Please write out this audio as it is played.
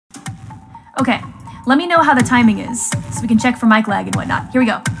Okay, let me know how the timing is, so we can check for mic lag and whatnot. Here we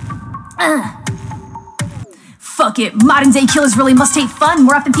go. Fuck it, modern day killers really must hate fun.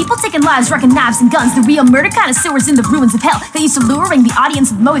 More often people taking lives, rocking knives and guns. The real murder connoisseurs in the ruins of hell. They used to luring the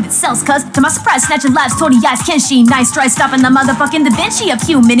audience with Mori that sells. Cause to my surprise, snatching lives, Tony eyes, Kenshi. Nice try stopping the motherfucking Da Vinci of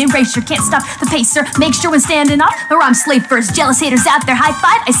human erasure. Can't stop the pacer, make sure when standing off, or I'm slave first. Jealous haters out there, high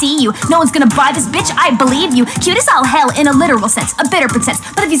five, I see you. No one's gonna buy this bitch, I believe you. Cute as all hell in a literal sense, a bitter pretense.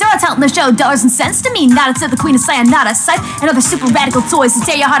 But if you zero out in the show, dollars and cents to me, not to the queen of Sayonara sight. And other super radical toys to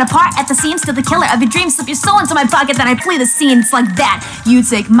tear your heart apart at the seams. Still the killer of your dreams, slip your soul into my pocket, then I flee the scene. It's like that. You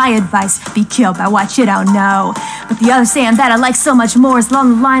take my advice, be killed by what you don't know. But the other saying that I like so much more is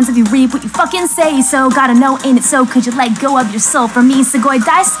along the lines of you reap what you fucking say. So gotta know, ain't it so? Could you let go of your soul? For me, Sugoi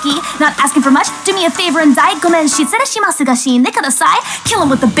Daisuki, not asking for much. Do me a favor and die. Gomen shitsurashimasu ga shinde kudasai. Kill him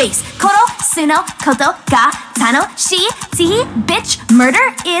with the bass. Koro, suno, koto, ga, tanoshi, tea, bitch.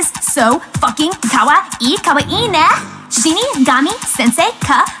 Murder is so fucking kawaii ne. Shinigami sensei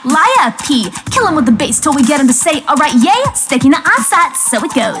ka liar P. Kill him with the bass till we get him to say, alright, yay, sticking the onset, so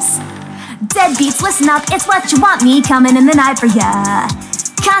it goes. Deadbeats, listen up, it's what you want me coming in the night for ya.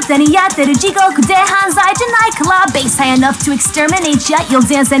 勝手にやってる地獄で犯罪じゃないから Bass high enough to exterminate ya. You'll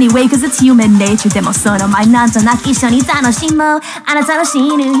dance anyway cause it's human nature. でもその前なんとなく一緒に楽しもうあなたの死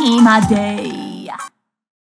ぬ日まで